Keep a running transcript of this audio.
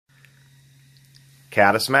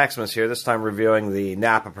Catus Maximus here, this time reviewing the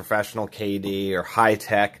Napa Professional KD or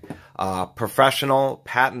high-tech professional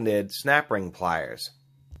patented snap ring pliers.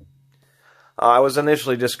 I was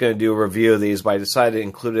initially just going to do a review of these, but I decided to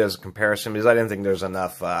include it as a comparison because I didn't think there's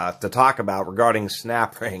enough to talk about regarding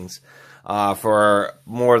snap rings for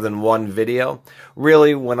more than one video.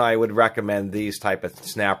 Really, when I would recommend these type of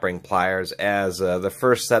snap ring pliers as the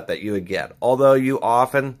first set that you would get, although you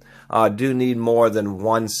often do need more than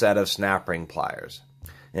one set of snap ring pliers.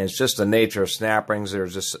 And it's just the nature of snap rings.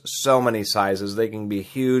 There's just so many sizes. They can be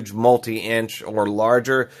huge, multi-inch or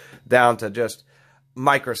larger, down to just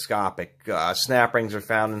microscopic. Snap rings are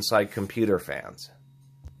found inside computer fans.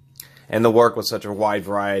 And to work with such a wide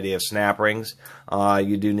variety of snap rings,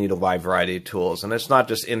 you do need a wide variety of tools. And it's not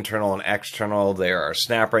just internal and external. There are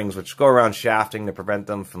snap rings which go around shafting to prevent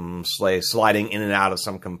them from sliding in and out of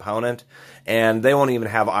some component. And they won't even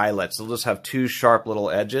have eyelets. They'll just have two sharp little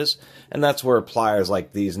edges. And that's where pliers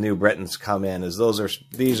like these New Britons come in, as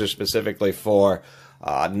these are specifically for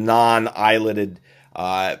non-eyeletted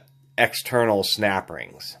external snap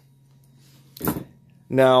rings.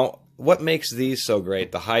 Now, what makes these so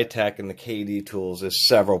great, the high-tech and the KD tools, is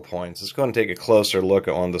several points. Let's go and take a closer look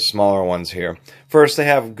at one of the smaller ones here. First, they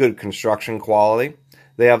have good construction quality.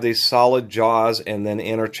 They have these solid jaws and then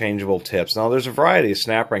interchangeable tips. Now, there's a variety of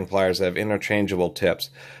snap ring pliers that have interchangeable tips,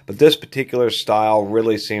 but this particular style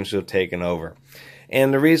really seems to have taken over.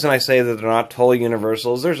 And the reason I say that they're not totally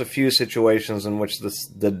universal is there's a few situations in which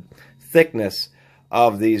the thickness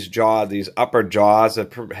of these upper jaws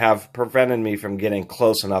have prevented me from getting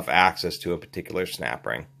close enough access to a particular snap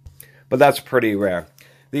ring. But that's pretty rare.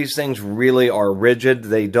 These things really are rigid.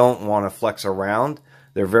 They don't want to flex around.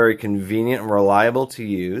 They're very convenient and reliable to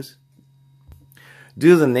use.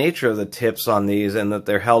 Due to the nature of the tips on these and that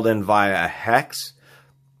they're held in via a hex,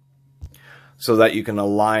 so that you can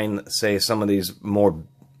align, say, some of these more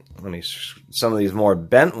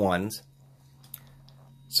bent ones,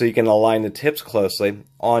 so you can align the tips closely.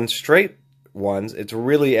 On straight ones, it's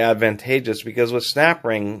really advantageous because with snap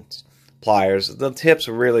ring pliers, the tips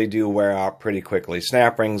really do wear out pretty quickly.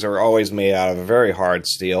 Snap rings are always made out of a very hard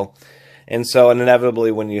steel. And so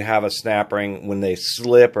inevitably when you have a snap ring, when they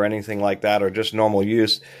slip or anything like that, or just normal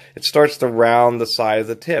use, it starts to round the side of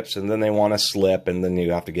the tips, and then they want to slip, and then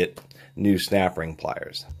you have to get new snap ring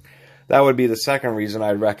pliers. That would be the second reason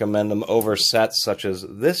I'd recommend them over sets such as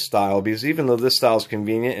this style, because even though this style is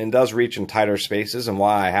convenient and does reach in tighter spaces, and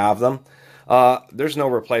why I have them, there's no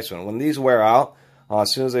replacement. When these wear out,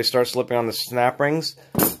 as soon as they start slipping on the snap rings,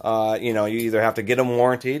 you either have to get them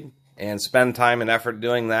warranted and spend time and effort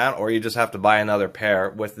doing that, or you just have to buy another pair.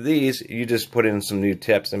 With these, you just put in some new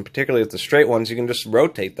tips, and particularly with the straight ones, you can just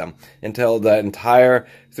rotate them until the entire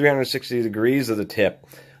 360 degrees of the tip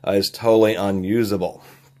is totally unusable.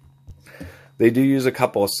 They do use a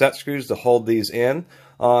couple of set screws to hold these in,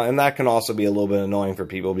 and that can also be a little bit annoying for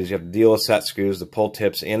people because you have to deal with set screws to pull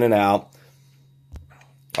tips in and out,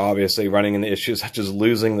 obviously running into issues such as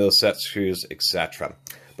losing those set screws, etc.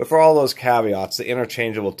 But for all those caveats, the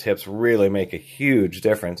interchangeable tips really make a huge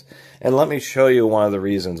difference, and let me show you one of the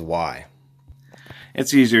reasons why.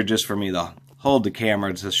 It's easier just for me to hold the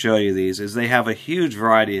camera to show you these, is they have a huge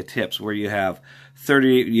variety of tips where you have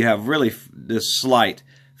really this slight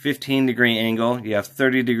 15-degree angle, you have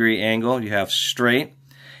 30-degree angle, you have straight,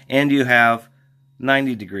 and you have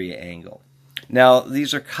 90-degree angle. Now,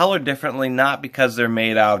 these are colored differently, not because they're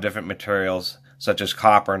made out of different materials, such as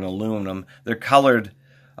copper and aluminum. They're colored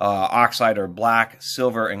oxide or black,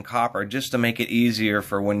 silver, and copper, just to make it easier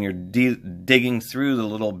for when you're digging through the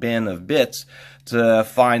little bin of bits to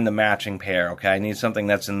find the matching pair. Okay, I need something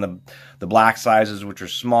that's in the black sizes, which are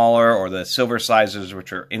smaller, or the silver sizes,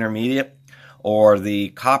 which are intermediate, or the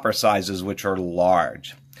copper sizes, which are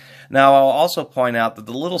large. Now, I'll also point out that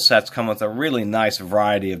the little sets come with a really nice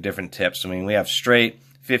variety of different tips. I mean, we have straight,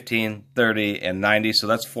 15, 30, and 90, so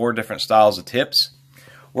that's 4 different styles of tips.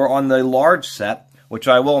 We're on the large set, which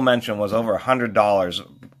I will mention was over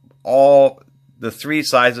 $100. All the 3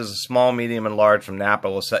 sizes, small, medium, and large from Napa,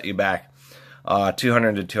 will set you back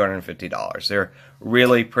 $200 to $250. They're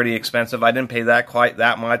really pretty expensive. I didn't pay quite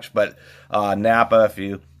that much, but Napa, if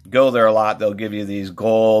you go there a lot, they'll give you these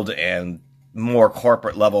gold and more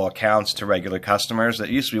corporate level accounts to regular customers. That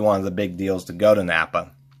used to be one of the big deals to go to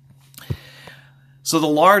Napa. So the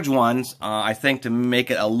large ones, I think, to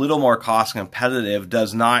make it a little more cost competitive,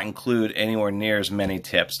 does not include anywhere near as many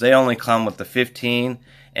tips. They only come with the 15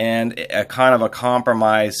 and a kind of a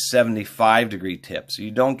compromise 75-degree tip. So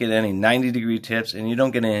you don't get any 90-degree tips, and you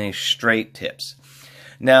don't get any straight tips.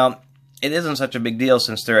 Now, it isn't such a big deal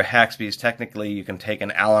since they're a hex, because technically you can take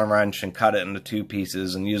an Allen wrench and cut it into 2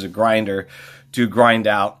 pieces and use a grinder to grind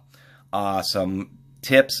out some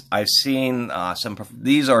tips. I've seen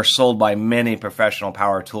these are sold by many professional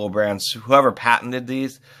power tool brands. Whoever patented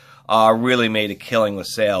these really made a killing with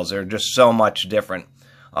sales. They're just so much different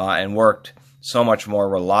and worked so much more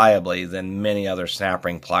reliably than many other snap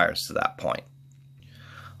ring pliers to that point.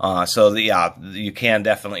 Yeah, you can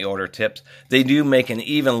definitely order tips. They do make an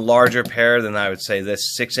even larger pair than I would say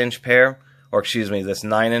this 6-inch pair, or excuse me, this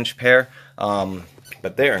 9-inch pair.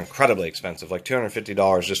 But they're incredibly expensive, like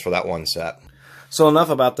 $250 just for that one set. So enough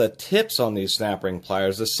about the tips on these snap ring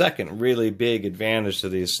pliers. The second really big advantage to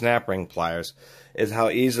these snap ring pliers is how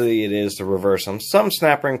easily it is to reverse them. Some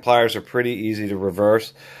snap ring pliers are pretty easy to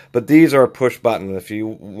reverse, but these are a push button. If you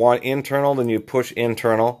want internal, then you push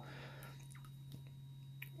internal.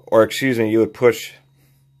 Or excuse me, you would push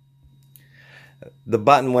the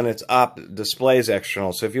button when it's up, displays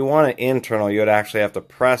external. So if you want it internal, you would actually have to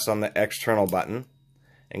press on the external button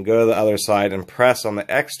and go to the other side and press on the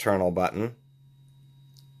external button.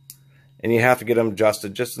 And you have to get them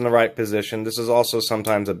adjusted just in the right position. This is also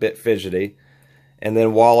sometimes a bit fidgety. And then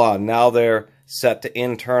voila, now they're set to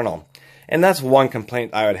internal. And that's one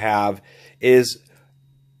complaint I would have is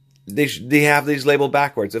they have these labeled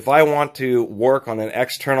backwards. If I want to work on an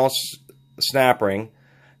external snap ring,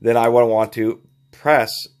 then I would want to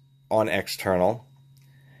press on external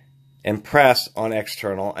and press on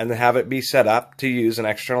external and have it be set up to use an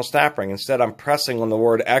external snap ring. Instead, I'm pressing on the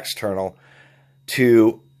word external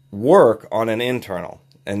to work on an internal,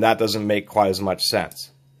 and that doesn't make quite as much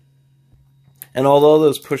sense. And although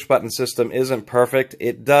this push button system isn't perfect,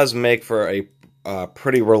 it does make for a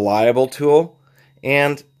pretty reliable tool,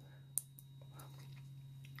 and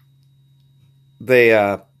they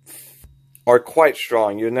are quite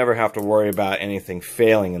strong. You never have to worry about anything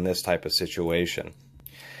failing in this type of situation.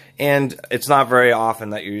 And it's not very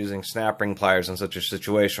often that you're using snap ring pliers in such a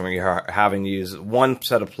situation where you're having to use one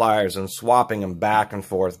set of pliers and swapping them back and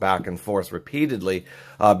forth repeatedly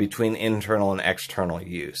between internal and external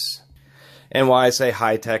use. And why I say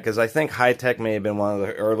high-tech is I think high-tech may have been one of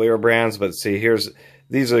the earlier brands, but see,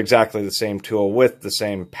 these are exactly the same tool with the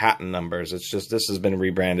same patent numbers. It's just this has been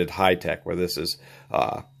rebranded high-tech, where this is,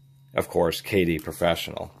 of course, KD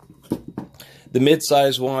Professional. The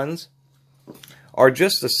mid-size ones are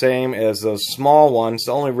just the same as those small ones.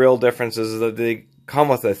 The only real difference is that they come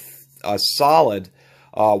with a solid,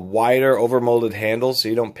 wider, overmolded handle, so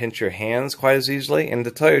you don't pinch your hands quite as easily. And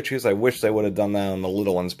to tell you the truth, I wish they would have done that on the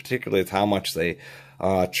little ones, particularly with how much they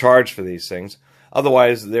charge for these things.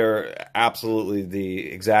 Otherwise, they're absolutely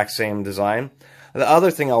the exact same design. The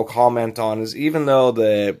other thing I'll comment on is even though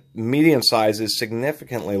the medium size is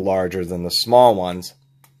significantly larger than the small ones,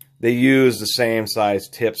 they use the same size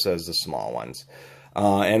tips as the small ones.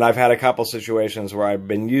 And I've had a couple situations where I've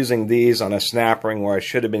been using these on a snap ring where I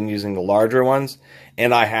should have been using the larger ones,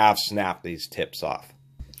 and I have snapped these tips off.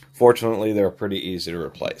 Fortunately, they're pretty easy to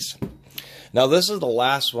replace. Now, this is the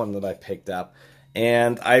last one that I picked up,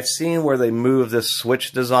 and I've seen where they move this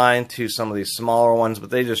switch design to some of these smaller ones,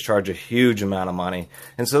 but they just charge a huge amount of money.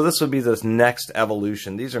 And so this would be this next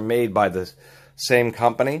evolution. These are made by the same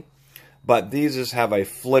company, but these just have a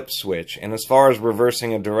flip switch. And as far as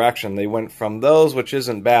reversing a direction, they went from those, which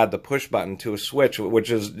isn't bad, the push button, to a switch,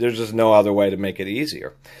 which is, there's just no other way to make it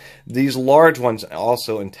easier. These large ones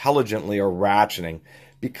also intelligently are ratcheting.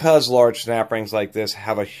 Because large snap rings like this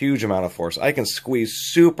have a huge amount of force, I can squeeze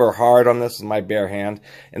super hard on this with my bare hand,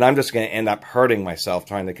 and I'm just going to end up hurting myself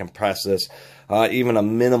trying to compress this even a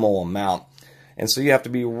minimal amount. And so you have to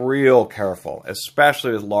be real careful,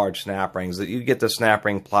 especially with large snap rings, that you get the snap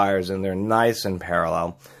ring pliers and they're nice and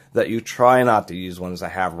parallel, that you try not to use ones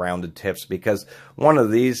that have rounded tips, because one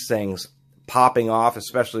of these things popping off,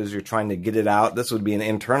 especially as you're trying to get it out, this would be an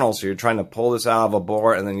internal, so you're trying to pull this out of a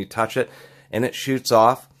bore and then you touch it and it shoots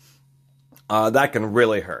off, that can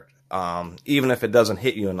really hurt, even if it doesn't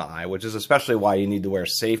hit you in the eye, which is especially why you need to wear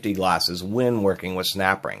safety glasses when working with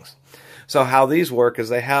snap rings. So how these work is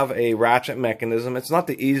they have a ratchet mechanism. It's not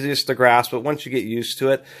the easiest to grasp, but once you get used to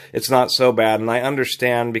it, it's not so bad. And I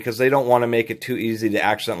understand because they don't want to make it too easy to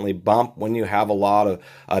accidentally bump when you have a lot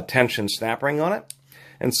of tension snap ring on it.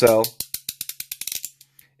 And so,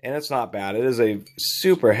 and it's not bad. It is a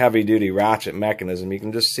super heavy-duty ratchet mechanism. You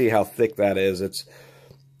can just see how thick that is. It's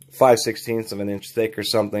 5/16 of an inch thick or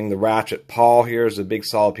something. The ratchet pawl here is a big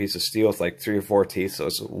solid piece of steel with like 3 or 4 teeth, so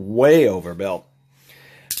it's way overbuilt.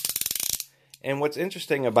 And what's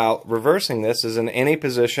interesting about reversing this is in any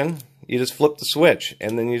position, you just flip the switch,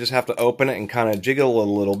 and then you just have to open it and kind of jiggle it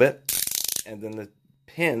a little bit, and then the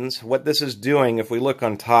pins, what this is doing, if we look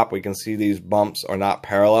on top, we can see these bumps are not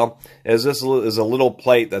parallel, is this is a little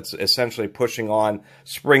plate that's essentially pushing on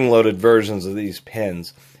spring-loaded versions of these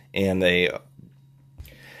pins. And then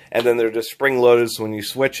they're just spring-loaded, so when you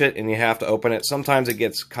switch it and you have to open it, sometimes it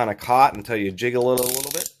gets kind of caught until you jiggle it a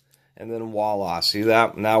little bit, and then voila. See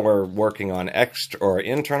that? Now we're working on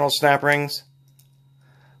internal snap rings.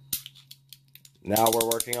 Now we're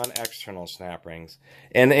working on external snap rings.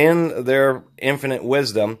 And in their infinite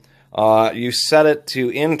wisdom, you set it to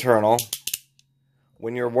internal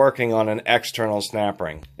when you're working on an external snap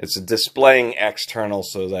ring. It's displaying external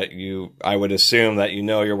so that I would assume that you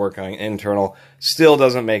know you're working on internal. Still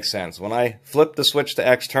doesn't make sense. When I flip the switch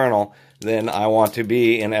to external, then I want to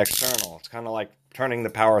be in external. It's kind of like turning the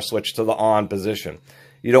power switch to the on position.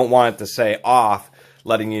 You don't want it to say off,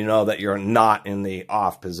 letting you know that you're not in the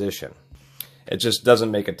off position. It just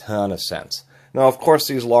doesn't make a ton of sense. Now, of course,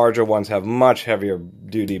 these larger ones have much heavier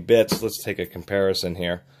duty bits. Let's take a comparison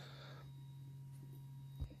here.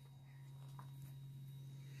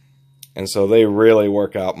 And so they really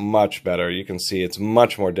work out much better. You can see it's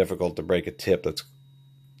much more difficult to break a tip that's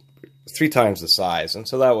 3 times the size. And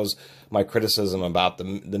so that was my criticism about the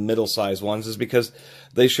middle-sized ones, is because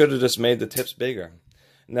they should have just made the tips bigger.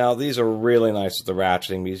 Now, these are really nice with the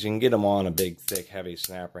ratcheting because you can get them on a big, thick, heavy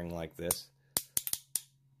snap ring like this.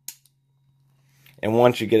 And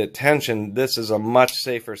once you get it tensioned, this is a much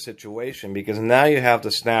safer situation because now you have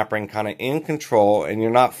the snap ring kind of in control and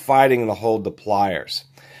you're not fighting to hold the pliers.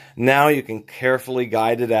 Now you can carefully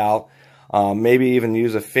guide it out, maybe even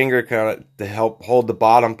use a finger kind to help hold the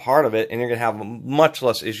bottom part of it, and you're going to have much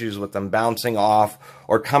less issues with them bouncing off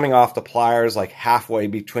or coming off the pliers like halfway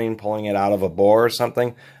between pulling it out of a bore or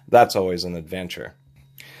something. That's always an adventure.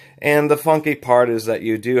 And the funky part is that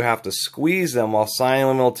you do have to squeeze them while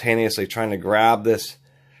simultaneously trying to grab this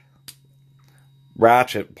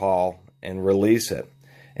ratchet pawl and release it.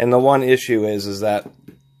 And the one issue is that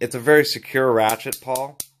it's a very secure ratchet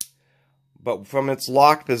pawl, but from its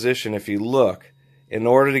locked position, if you look, in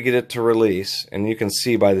order to get it to release, and you can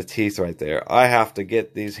see by the teeth right there, I have to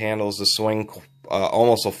get these handles to swing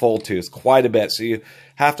almost a full tooth, quite a bit. So you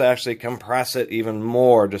have to actually compress it even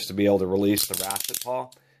more just to be able to release the ratchet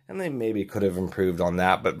pawl. And they maybe could have improved on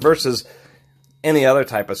that. But versus any other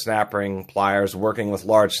type of snap ring pliers working with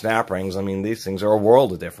large snap rings, I mean, these things are a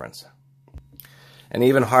world of difference. And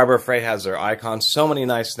even Harbor Freight has their Icon. So many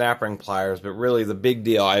nice snap ring pliers, but really the big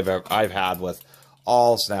deal I've had with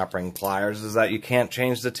all snap ring pliers is that you can't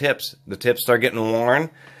change the tips. The tips start getting worn,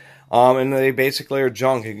 and they basically are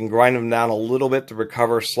junk. You can grind them down a little bit to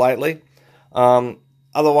recover slightly.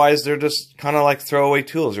 Otherwise, they're just kind of like throwaway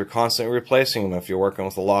tools. You're constantly replacing them if you're working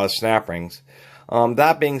with a lot of snap rings.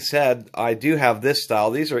 That being said, I do have this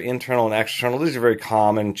style. These are internal and external. These are very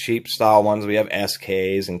common, cheap style ones. We have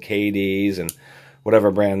SKs and KDs and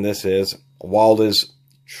whatever brand this is. Walda's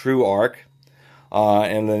True Arc,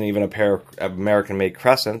 and then even a pair of American-made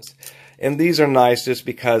Crescents. And these are nice just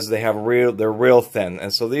because they're real thin.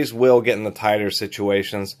 And so these will get in the tighter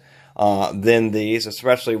situations than these,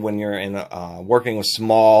 especially when you're in working with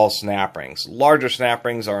small snap rings. Larger snap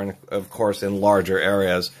rings are, of course, in larger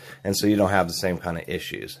areas, and so you don't have the same kind of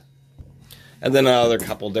issues. And then another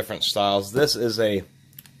couple different styles. This is a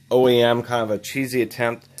OEM, kind of a cheesy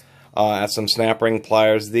attempt at some snap ring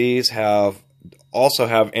pliers. These also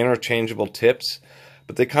have interchangeable tips,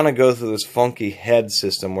 but they kind of go through this funky head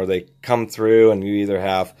system where they come through, and you either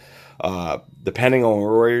have, depending on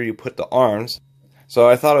where you put the arms. So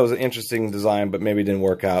I thought it was an interesting design, but maybe didn't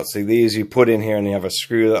work out. See, these you put in here and you have a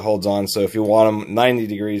screw that holds on. So if you want them 90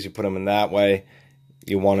 degrees, you put them in that way.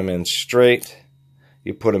 You want them in straight,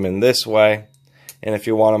 you put them in this way. And if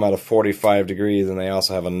you want them at a 45 degrees, then they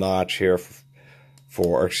also have a notch here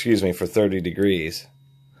for 30 degrees,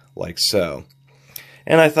 like so.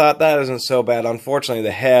 And I thought that isn't so bad. Unfortunately,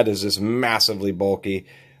 the head is just massively bulky.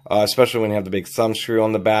 Especially when you have the big thumb screw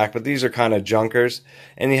on the back. But these are kind of junkers,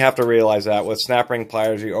 and you have to realize that with snap ring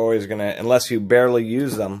pliers, you're always going to, unless you barely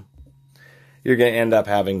use them, you're going to end up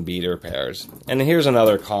having beater pairs. And here's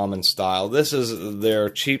another common style. This is their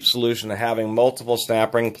cheap solution to having multiple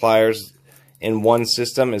snap ring pliers in one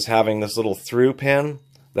system, is having this little through pin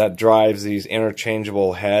that drives these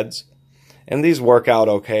interchangeable heads. And these work out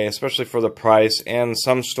okay, especially for the price, and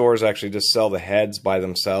some stores actually just sell the heads by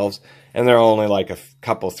themselves, and they're only like a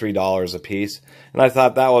couple, $3 a piece. And I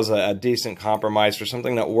thought that was a decent compromise for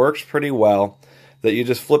something that works pretty well, that you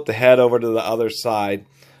just flip the head over to the other side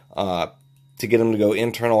to get them to go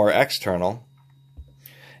internal or external,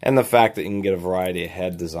 and the fact that you can get a variety of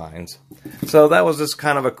head designs. So that was just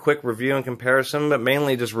kind of a quick review and comparison, but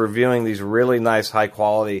mainly just reviewing these really nice high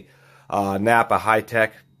quality Napa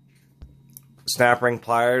high-tech snap ring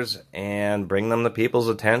pliers and bring them to people's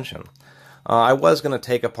attention. I was going to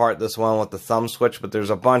take apart this one with the thumb switch, but there's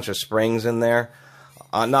a bunch of springs in there.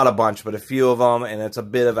 Not a bunch, but a few of them, and it's a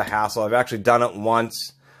bit of a hassle. I've actually done it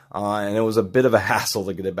once, and it was a bit of a hassle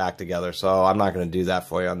to get it back together, so I'm not going to do that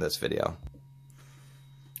for you on this video.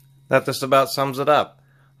 That just about sums it up.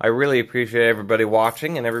 I really appreciate everybody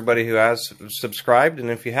watching and everybody who has subscribed, and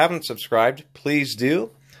if you haven't subscribed, please do.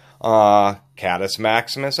 Catus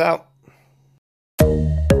Maximus out.